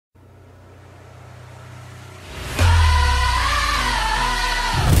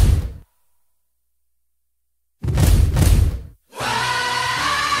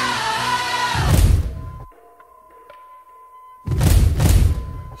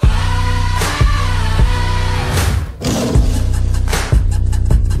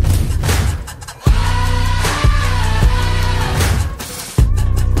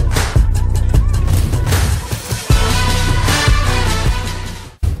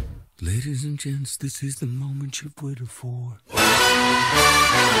Ladies and gents, this is the moment you've waited for.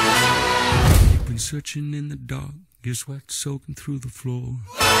 You've been searching in the dark, your sweat soaking through the floor.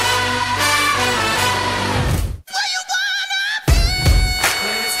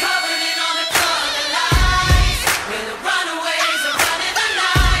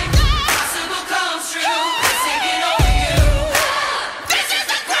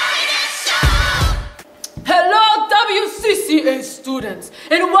 WCCA students,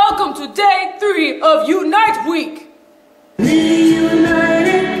 and welcome to day 3 of Unite Week. Reunited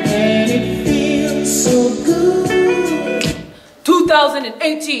and it feels so good.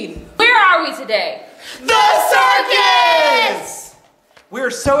 2018. Where are we today? The Circus!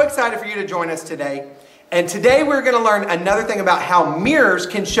 We're so excited for you to join us today. And today we're going to learn another thing about how mirrors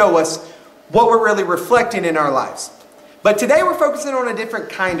can show us what we're really reflecting in our lives. But today we're focusing on a different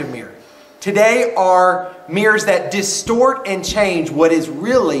kind of mirror. Today are mirrors that distort and change what is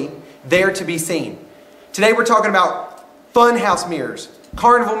really there to be seen. Today we're talking about funhouse mirrors,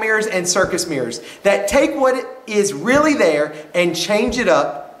 carnival mirrors, and circus mirrors that take what is really there and change it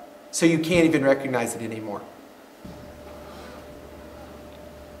up so you can't even recognize it anymore.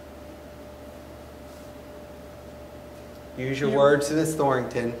 Use your words, Miss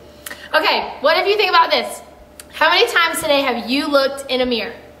Thorrington. Okay, what if you think about this? How many times today have you looked in a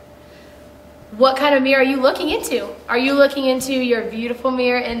mirror? What kind of mirror are you looking into? Are you looking into your beautiful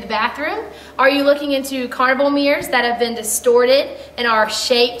mirror in the bathroom? Are you looking into carnival mirrors that have been distorted and are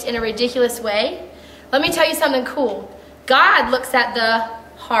shaped in a ridiculous way? Let me tell you something cool. God looks at the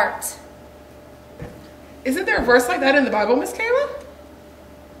heart. Isn't there a verse like that in the Bible, Miss Kayla?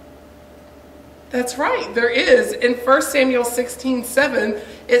 That's right, there is. In 1 Samuel 16:7,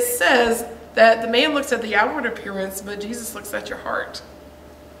 it says that the man looks at the outward appearance, but Jesus looks at your heart.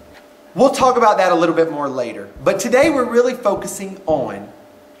 We'll talk about that a little bit more later. But today we're really focusing on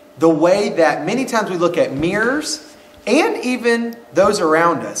the way that many times we look at mirrors and even those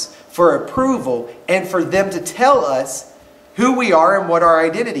around us for approval and for them to tell us who we are and what our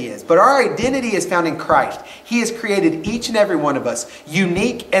identity is. But our identity is found in Christ. He has created each and every one of us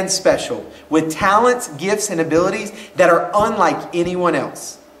unique and special with talents, gifts, and abilities that are unlike anyone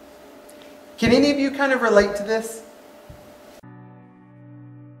else. Can any of you kind of relate to this?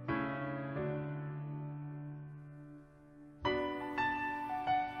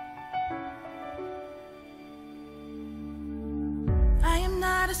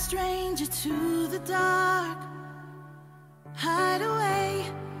 A stranger to the dark. Hide away,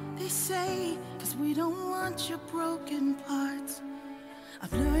 they say, 'cause we don't want your broken parts.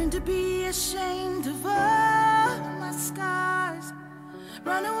 I've learned to be ashamed of all my scars.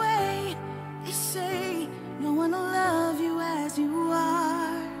 Run away, they say, no one will love you as you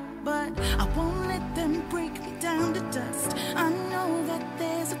are. But I won't let them break me down to dust. I know that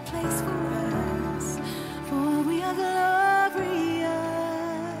there's a place for us, for we are glorious.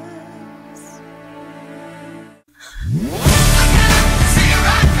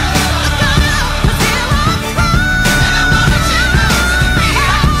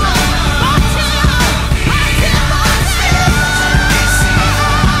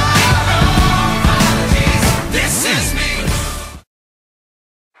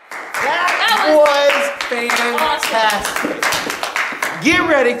 Fantastic. Get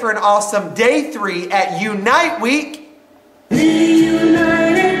ready for an awesome day 3 at Unite Week.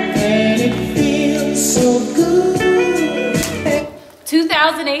 Reunited and it feels so good.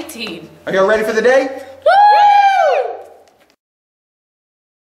 2018. Are y'all ready for the day? Woo!